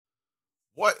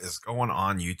What is going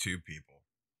on, YouTube people?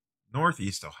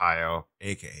 Northeast Ohio,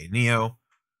 aka Neo,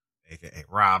 aka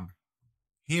Rob,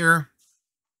 here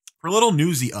for a little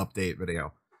newsy update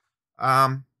video.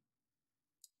 Um,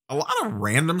 a lot of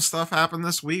random stuff happened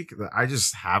this week that I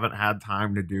just haven't had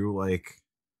time to do like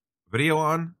video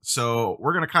on. So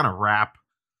we're gonna kind of wrap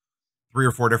three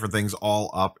or four different things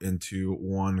all up into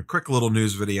one quick little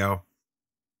news video.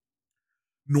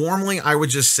 Normally, I would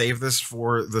just save this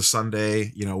for the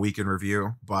Sunday, week in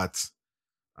review, but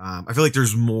I feel like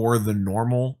there's more than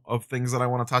normal of things that I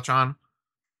want to touch on.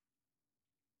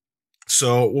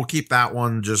 So we'll keep that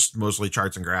one just mostly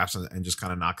charts and graphs and just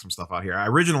kind of knock some stuff out here. I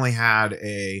originally had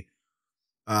a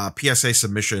PSA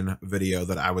submission video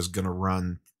that I was going to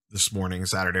run this morning,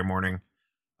 Saturday morning,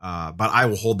 but I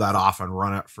will hold that off and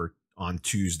run it on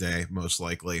Tuesday, most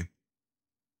likely.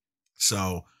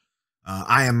 So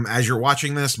I am, as you're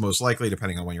watching this, most likely,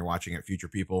 depending on when you're watching it, future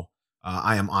people,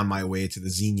 I am on my way to the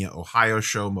Xenia, Ohio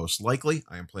show, most likely.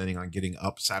 I am planning on getting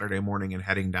up Saturday morning and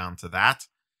heading down to that.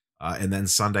 And then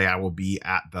Sunday, I will be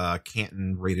at the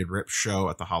Canton Rated Rip show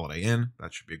at the Holiday Inn.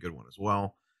 That should be a good one as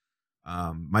well.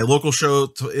 My local show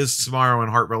is tomorrow in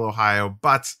Hartville, Ohio,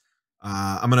 but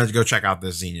I'm going to go check out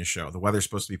this Xenia show. The weather's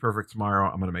supposed to be perfect tomorrow.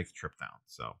 I'm going to make the trip down.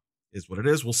 So is what it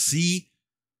is. We'll see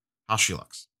how she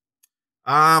looks.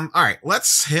 All right,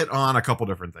 let's hit on a couple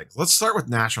different things. Let's start with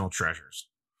National Treasures.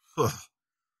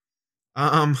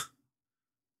 Man.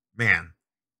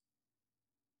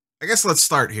 I guess let's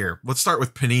start here. Let's start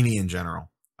with Panini in general.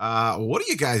 What are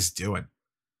you guys doing?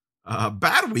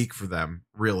 Bad week for them,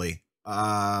 really.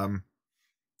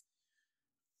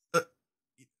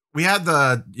 We had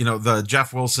the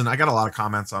Jeff Wilson. I got a lot of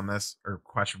comments on this or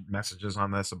question messages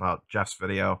on this about Jeff's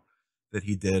video that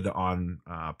he did on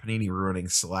Panini ruining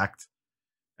Select.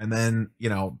 And then,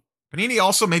 Panini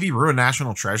also maybe ruined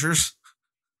National Treasures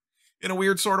in a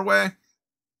weird sort of way.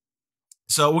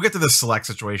 So we'll get to the Select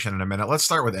situation in a minute. Let's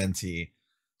start with NT.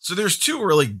 So there's two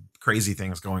really crazy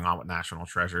things going on with National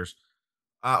Treasures.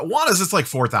 One is it's like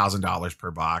 $4,000 per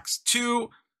box.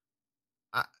 Two,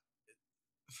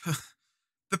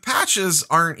 the patches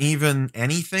aren't even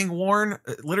anything worn.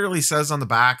 It literally says on the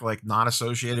back, like, not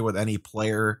associated with any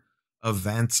player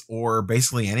events or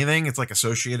basically anything. It's like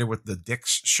associated with the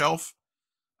Dick's shelf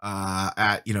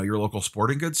at your local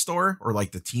sporting goods store or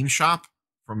like the team shop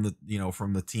from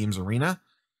the team's arena.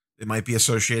 It might be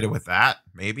associated with that,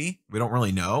 maybe. We don't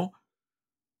really know.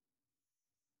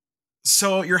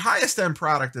 So your highest end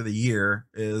product of the year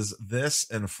is this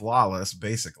and Flawless,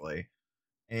 basically.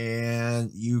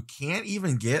 And you can't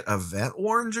even get event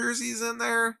worn jerseys in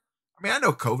there. I mean, I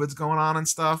know COVID's going on and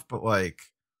stuff, but like,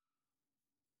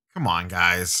 come on,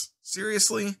 guys.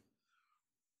 Seriously?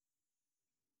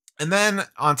 And then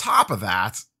on top of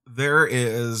that, there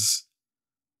is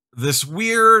this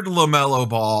weird LaMelo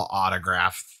Ball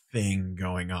autograph thing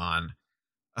going on.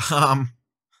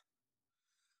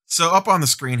 So up on the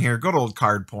screen here, good old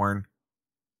card porn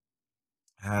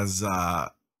has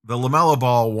the LaMelo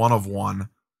Ball 1 of 1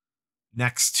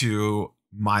 next to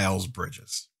Miles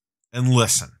Bridges. And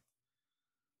listen,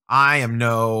 I am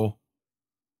no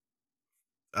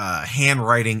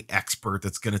handwriting expert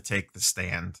that's going to take the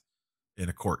stand in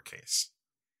a court case.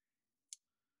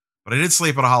 But I did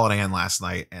sleep at a Holiday Inn last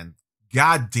night, and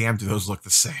goddamn, do those look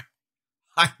the same.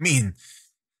 I mean,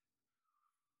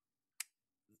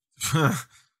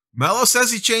 Melo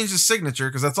says he changed his signature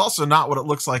because that's also not what it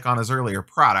looks like on his earlier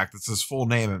product. It's his full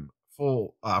name and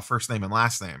full first name and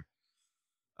last name.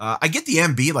 I get the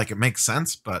MB, like it makes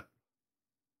sense, but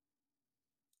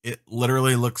it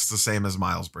literally looks the same as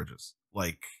Miles Bridges.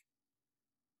 Like,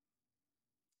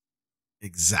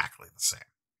 exactly the same.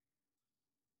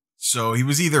 So he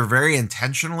was either very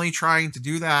intentionally trying to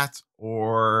do that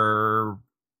or,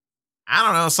 I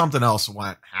don't know, something else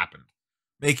happened.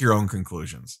 Make your own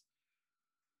conclusions.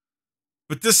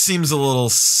 But this seems a little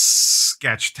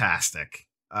sketch-tastic.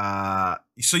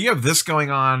 So you have this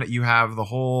going on. You have the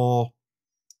whole,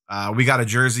 we got a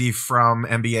jersey from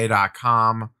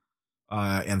NBA.com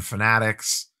and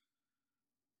Fanatics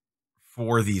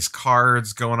for these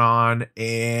cards going on.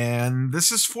 And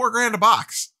this is $4,000 a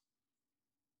box.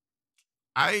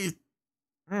 Boy,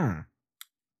 am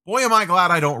I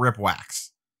glad I don't rip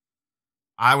wax.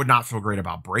 I would not feel great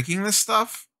about breaking this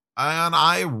stuff, and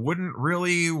I wouldn't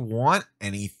really want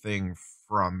anything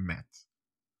from it.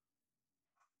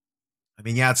 I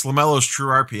mean, yeah, it's LaMelo's true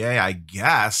RPA, I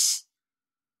guess,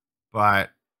 but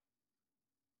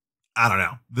I don't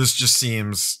know. This just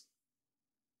seems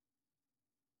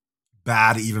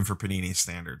bad even for Panini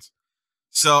standards.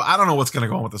 So I don't know what's going to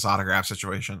go on with this autograph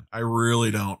situation. I really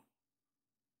don't.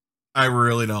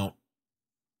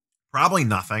 Probably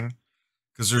nothing.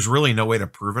 because there's really no way to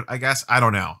prove it, I guess. I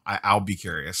don't know. I'll be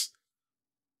curious.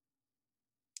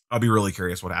 I'll be really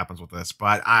curious what happens with this,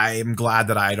 but I'm glad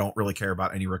that I don't really care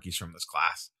about any rookies from this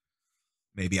class.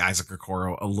 Maybe Isaac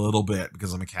Okoro a little bit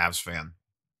because I'm a Cavs fan.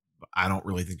 But I don't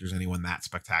really think there's anyone that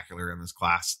spectacular in this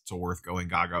class to worth going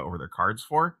gaga over their cards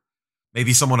for.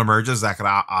 Maybe someone emerges that could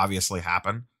obviously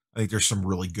happen. I think there's some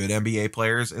really good NBA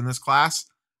players in this class.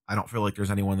 I don't feel like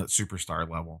there's anyone that's superstar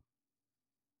level.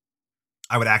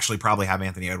 I would actually probably have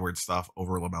Anthony Edwards stuff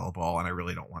over LaMelo Ball, and I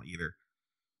really don't want either,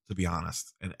 to be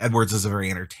honest. And Edwards is a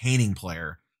very entertaining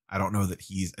player. I don't know that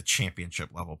he's a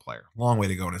championship level player. Long way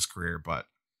to go in his career, but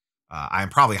I am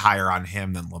probably higher on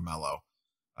him than LaMelo,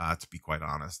 to be quite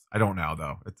honest. I don't know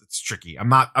though. It's tricky.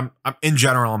 I'm in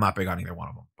general, I'm not big on either one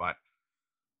of them, but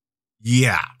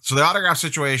yeah. So the autograph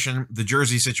situation, the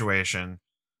jersey situation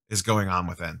is going on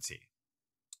with NT.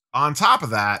 On top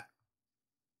of that,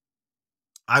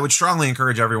 I would strongly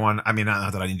encourage everyone. I mean,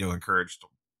 not that I need to encourage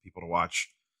people to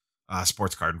watch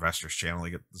Sports Card Investors channel.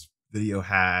 This video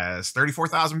has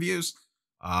 34,000 views,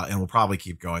 and will probably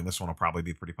keep going. This one will probably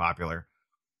be pretty popular.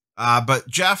 But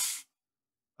Jeff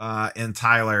and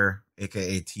Tyler,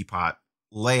 aka Teapot,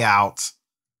 lay out,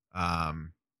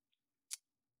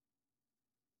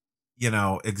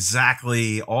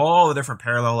 exactly all the different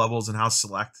parallel levels and how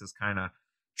Select has kind of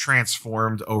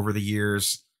transformed over the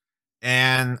years.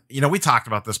 And, we talked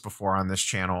about this before on this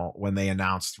channel when they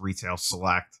announced Retail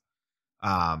Select.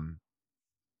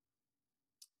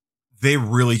 They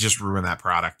really just ruined that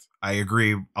product. I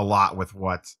agree a lot with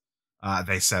what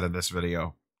they said in this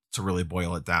video, to really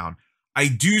boil it down. I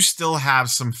do still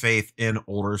have some faith in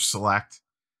older Select,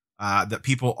 that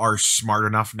people are smart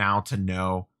enough now to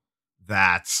know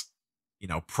that,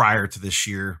 prior to this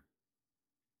year,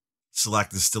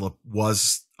 Select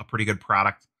was a pretty good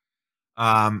product.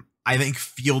 I think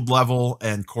field level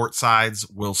and court sides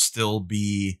will still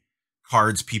be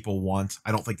cards people want.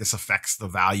 I don't think this affects the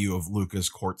value of Luka's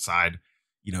court side,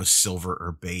 silver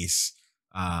or base,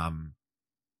 or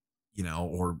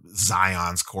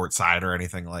Zion's court side or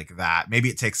anything like that. Maybe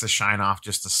it takes the shine off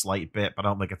just a slight bit, but I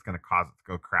don't think it's going to cause it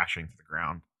to go crashing to the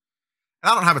ground.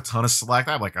 And I don't have a ton of Select.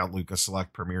 I have like a Luka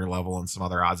Select Premier level and some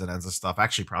other odds and ends of stuff. I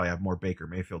actually probably have more Baker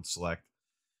Mayfield Select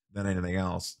than anything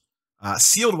else.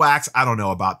 Sealed wax, I don't know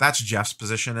about. That's Jeff's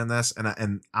position in this,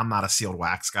 and I'm not a sealed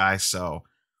wax guy, so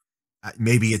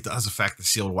maybe it does affect the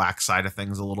sealed wax side of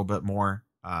things a little bit more.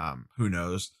 Who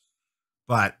knows?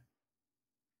 But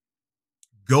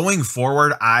going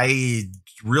forward, I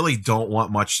really don't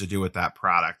want much to do with that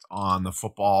product on the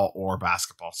football or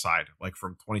basketball side, like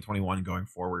from 2021 going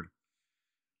forward.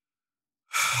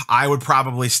 I would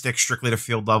probably stick strictly to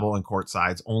field level and court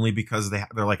sides, only because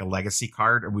they're like a legacy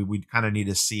card, and we kind of need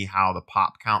to see how the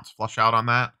pop counts flush out on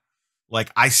that. Like,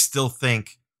 I still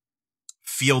think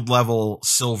field level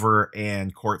silver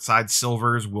and courtside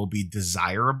silvers will be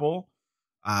desirable.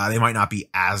 They might not be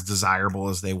as desirable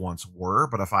as they once were,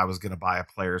 but if I was going to buy a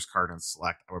player's card and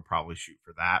Select, I would probably shoot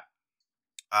for that.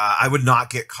 I would not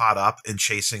get caught up in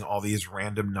chasing all these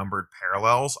random numbered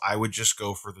parallels. I would just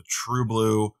go for the true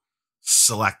blue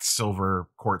Select silver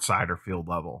courtside or field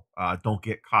level. Don't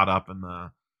get caught up in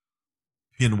the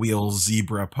pinwheel,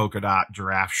 zebra, polka dot,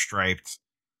 giraffe striped,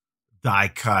 die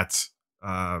cut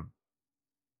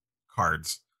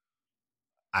cards.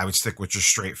 I would stick with just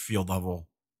straight field level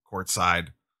courtside,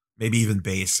 maybe even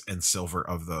base and silver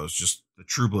of those. Just the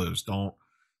true blues. Don't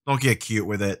get cute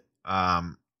with it.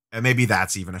 And maybe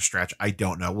that's even a stretch. I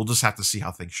don't know. We'll just have to see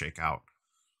how things shake out.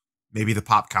 Maybe the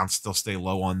pop counts still stay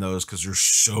low on those because there's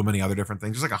so many other different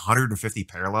things. There's like 150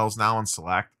 parallels now on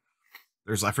Select.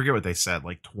 There's, I forget what they said,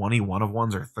 like 21 of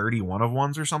ones or 31 of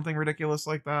ones or something ridiculous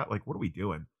like that. Like, what are we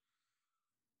doing?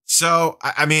 So,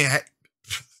 I mean,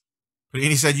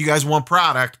 Panini said, you guys want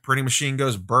product. Printing machine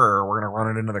goes burr. We're going to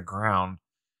run it into the ground.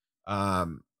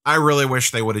 I really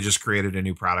wish they would have just created a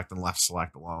new product and left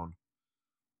Select alone.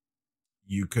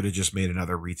 You could have just made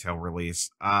another retail release.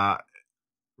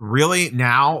 Really,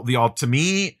 now, to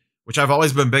me, which I've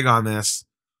always been big on this,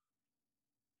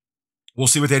 we'll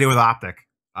see what they do with Optic.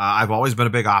 I've always been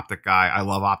a big Optic guy. I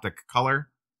love Optic color.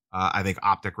 I think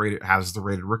Optic has the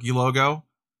rated rookie logo,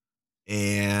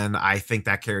 and I think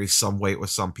that carries some weight with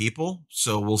some people.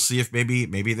 So we'll see if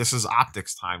maybe this is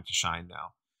Optic's time to shine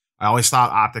now. I always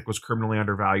thought Optic was criminally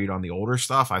undervalued on the older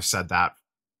stuff. I've said that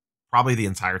probably the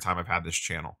entire time I've had this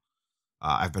channel.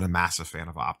 I've been a massive fan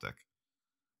of Optic.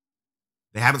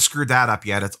 They haven't screwed that up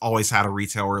yet. It's always had a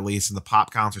retail release, and the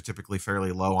pop counts are typically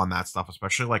fairly low on that stuff,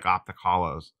 especially like Optic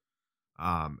Hollows.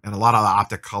 And a lot of the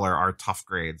Optic color are tough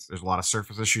grades. There's a lot of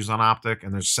surface issues on Optic,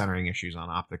 and there's centering issues on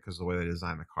Optic because of the way they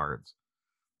design the cards.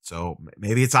 So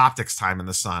maybe it's optics time in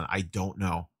the sun. I don't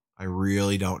know. I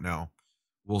really don't know.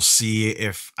 We'll see.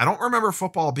 If I don't remember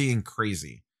football being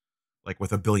crazy, like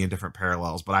with a billion different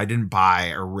parallels, but I didn't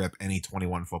buy or rip any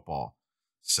 21 football.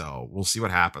 So we'll see what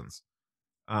happens.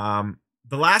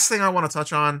 The last thing I want to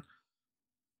touch on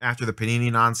after the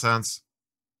Panini nonsense,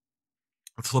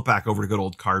 let's flip back over to good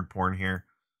old card porn here.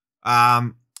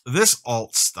 This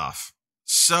alt stuff.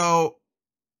 So,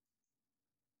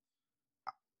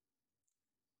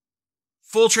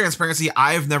 full transparency,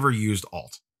 I have never used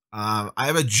alt. I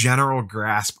have a general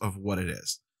grasp of what it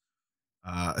is.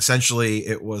 Essentially,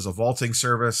 it was a vaulting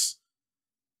service,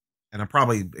 and I'm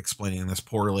probably explaining this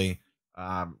poorly,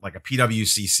 like a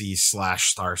PWCC /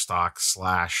 StarStock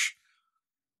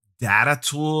 / data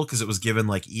tool, because it was given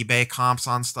like eBay comps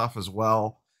on stuff as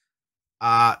well.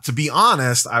 To be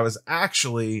honest, I was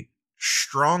actually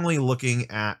strongly looking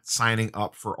at signing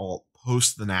up for alt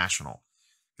post the National,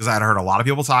 because I had heard a lot of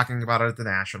people talking about it at the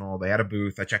National. They had a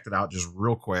booth. I checked it out just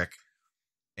real quick,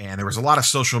 and there was a lot of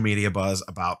social media buzz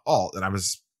about alt, and I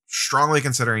was strongly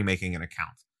considering making an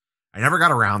account. I never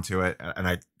got around to it, and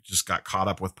I just got caught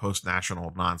up with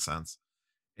post-National nonsense.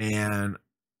 And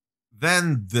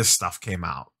then this stuff came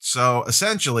out. So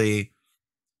essentially,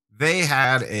 they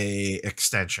had a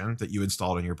extension that you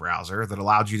installed in your browser that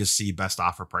allowed you to see best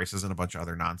offer prices and a bunch of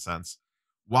other nonsense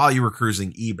while you were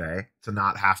cruising eBay, to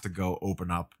not have to go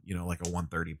open up, like a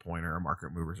 130 pointer or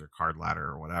Market Movers or Card Ladder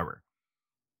or whatever.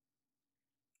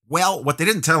 Well, what they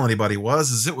didn't tell anybody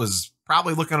is it was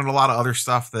probably looking at a lot of other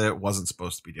stuff that it wasn't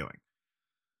supposed to be doing.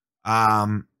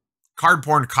 Card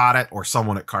Porn caught it, or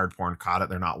someone at Card Porn caught it.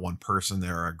 They're not one person,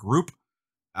 they're a group.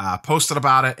 Posted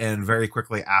about it, and very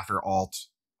quickly after alt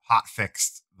hot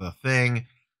fixed the thing,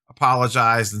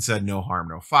 apologized and said no harm,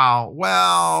 no foul.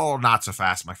 Well, not so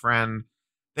fast, my friend.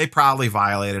 They probably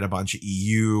violated a bunch of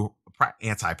EU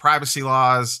anti-privacy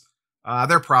laws.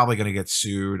 They're probably going to get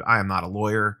sued. I am not a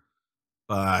lawyer,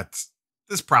 but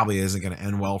this probably isn't going to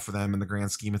end well for them in the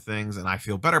grand scheme of things, and I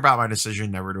feel better about my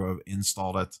decision never to have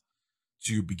installed it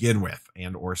to begin with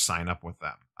and or sign up with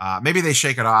them. Maybe they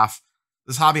shake it off.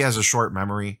 This hobby has a short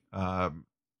memory.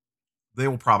 They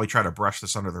will probably try to brush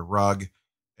this under the rug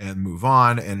and move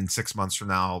on, and in 6 months from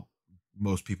now,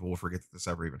 most people will forget that this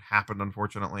ever even happened,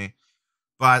 unfortunately.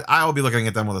 But I will be looking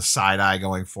at them with a side eye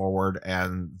going forward,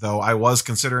 and though I was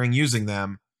considering using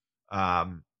them,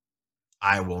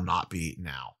 I will not be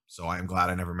now. So I am glad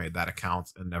I never made that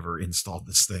account and never installed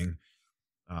this thing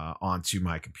onto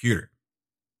my computer.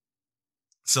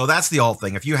 So that's the alt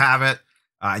thing. If you have it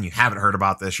and you haven't heard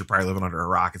about this, you're probably living under a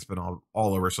rock. It's been all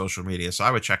over social media, so I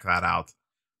would check that out.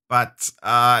 But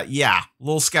yeah,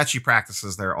 little sketchy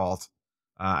practices there, alt.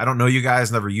 I don't know you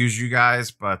guys, never used you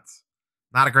guys, but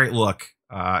not a great look.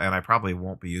 And I probably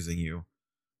won't be using you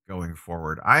going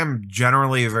forward. I am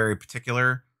generally very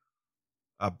particular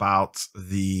about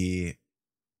the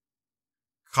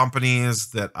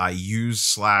companies that I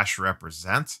use /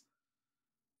 represent.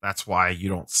 That's why you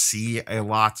don't see a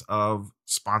lot of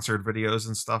sponsored videos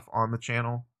and stuff on the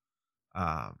channel.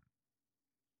 I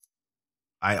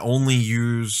only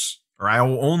use, or I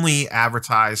will only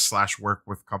advertise / work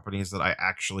with companies that I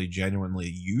actually genuinely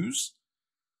use.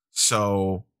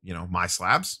 So, My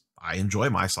Slabs, I enjoy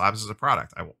My Slabs as a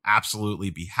product. I will absolutely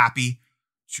be happy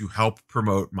to help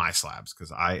promote My Slabs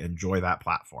because I enjoy that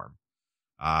platform.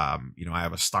 I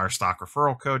have a StarStock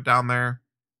referral code down there.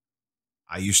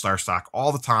 I use StarStock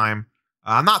all the time.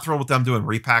 I'm not thrilled with them doing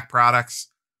repack products.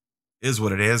 Is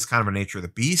what it is, kind of a nature of the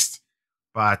beast.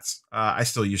 But I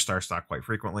still use StarStock quite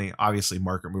frequently. Obviously,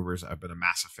 Market Movers, I've been a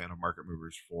massive fan of Market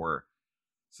Movers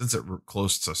since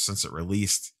it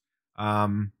released.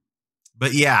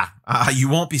 But yeah, you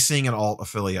won't be seeing an alt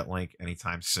affiliate link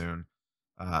anytime soon.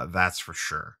 That's for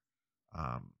sure.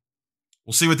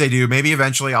 We'll see what they do. Maybe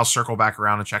eventually I'll circle back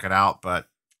around and check it out, but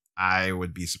I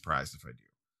would be surprised if I do.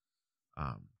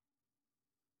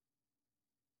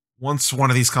 Once one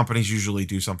of these companies usually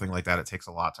do something like that, it takes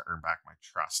a lot to earn back my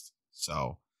trust.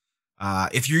 So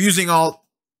if you're using alt,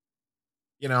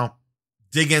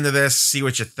 dig into this, see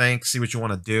what you think, see what you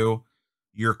want to do.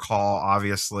 Your call,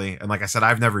 obviously. And like I said,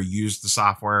 I've never used the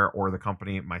software or the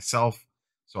company myself,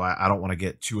 so I don't want to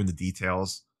get too into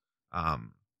details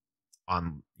on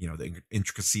the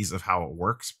intricacies of how it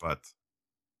works, but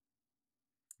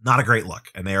not a great look,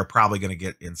 and they are probably going to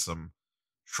get in some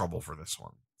trouble for this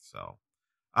one. So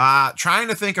trying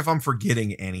to think if I'm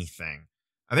forgetting anything.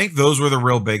 I think those were the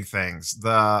real big things.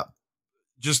 The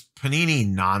just Panini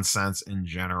nonsense in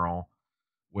general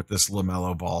with this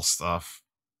LaMelo Ball stuff.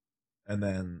 And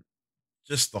then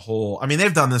just the whole,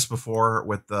 they've done this before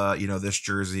with the, this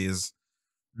jersey is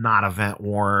not event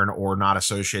worn or not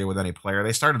associated with any player.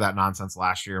 They started that nonsense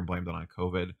last year and blamed it on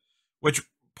COVID, which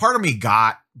part of me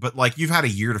got, but like you've had a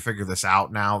year to figure this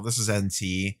out now. This is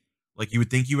NT. Like you would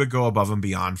think you would go above and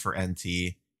beyond for NT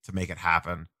to make it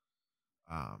happen.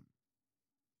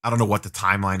 I don't know what the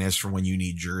timeline is for when you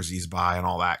need jerseys by and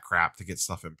all that crap to get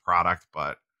stuff in product,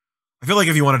 but I feel like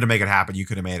if you wanted to make it happen, you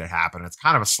could have made it happen. It's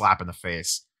kind of a slap in the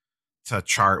face to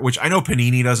chart, which I know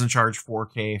Panini doesn't charge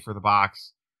 4K for the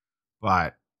box,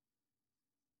 but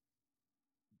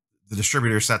the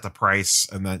distributor set the price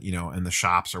and then, you know, in the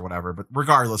shops or whatever. But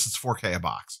regardless, it's 4K a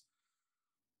box.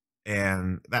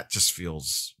 And that just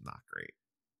feels not great.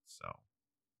 So,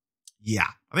 yeah,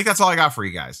 I think that's all I got for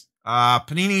you guys.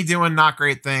 Panini doing not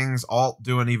great things, Alt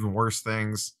doing even worse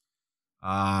things.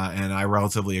 And I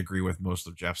relatively agree with most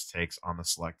of Jeff's takes on the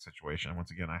select situation. Once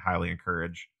again, I highly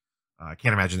encourage. I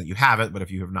can't imagine that you have it, but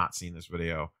if you have not seen this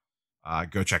video,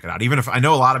 go check it out. Even if I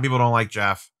know a lot of people don't like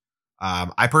Jeff,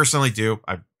 I personally do.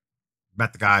 I've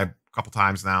met the guy a couple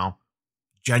times now.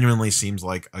 Genuinely seems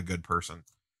like a good person.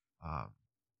 I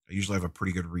usually have a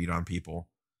pretty good read on people.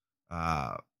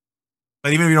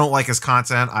 But even if you don't like his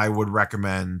content, I would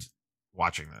recommend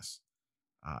watching this.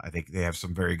 I think they have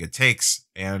some very good takes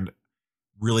and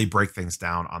really break things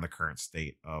down on the current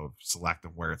state of select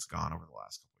and where it's gone over the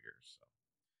last couple of years. So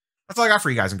that's all I got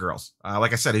for you guys and girls.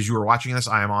 Like I said, as you were watching this,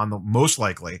 I am on the most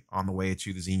likely on the way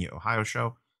to the Xenia Ohio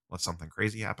show, unless something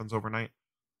crazy happens overnight.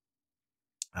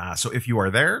 So if you are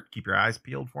there, keep your eyes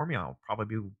peeled for me. I'll probably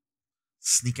be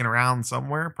sneaking around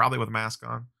somewhere, probably with a mask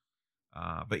on.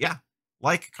 But yeah,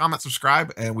 like, comment,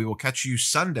 subscribe, and we will catch you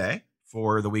Sunday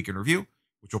for the weekend review,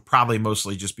 which will probably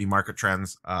mostly just be market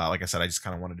trends. Like I said, I just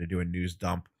kind of wanted to do a news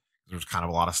dump. There's kind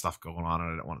of a lot of stuff going on, and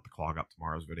I didn't want it to clog up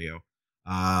tomorrow's video.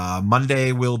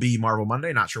 Monday will be Marvel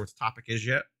Monday. Not sure what the topic is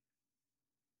yet.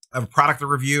 I have a product to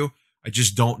review. I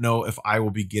just don't know if I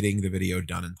will be getting the video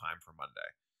done in time for Monday.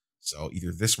 So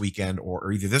either this weekend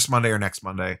or either this Monday or next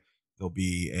Monday, there'll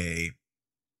be a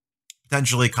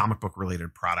potentially comic book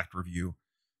related product review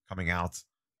coming out.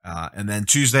 And then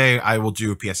Tuesday, I will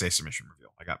do a PSA submission review.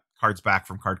 I got cards back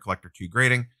from Card Collector 2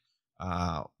 grading.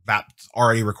 That's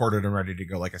already recorded and ready to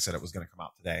go. Like I said, it was going to come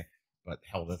out today, but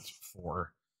held it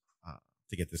for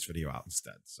to get this video out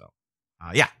instead. So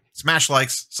yeah, smash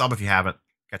likes, sub if you haven't.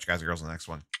 Catch you guys and girls in the next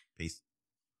one. Peace.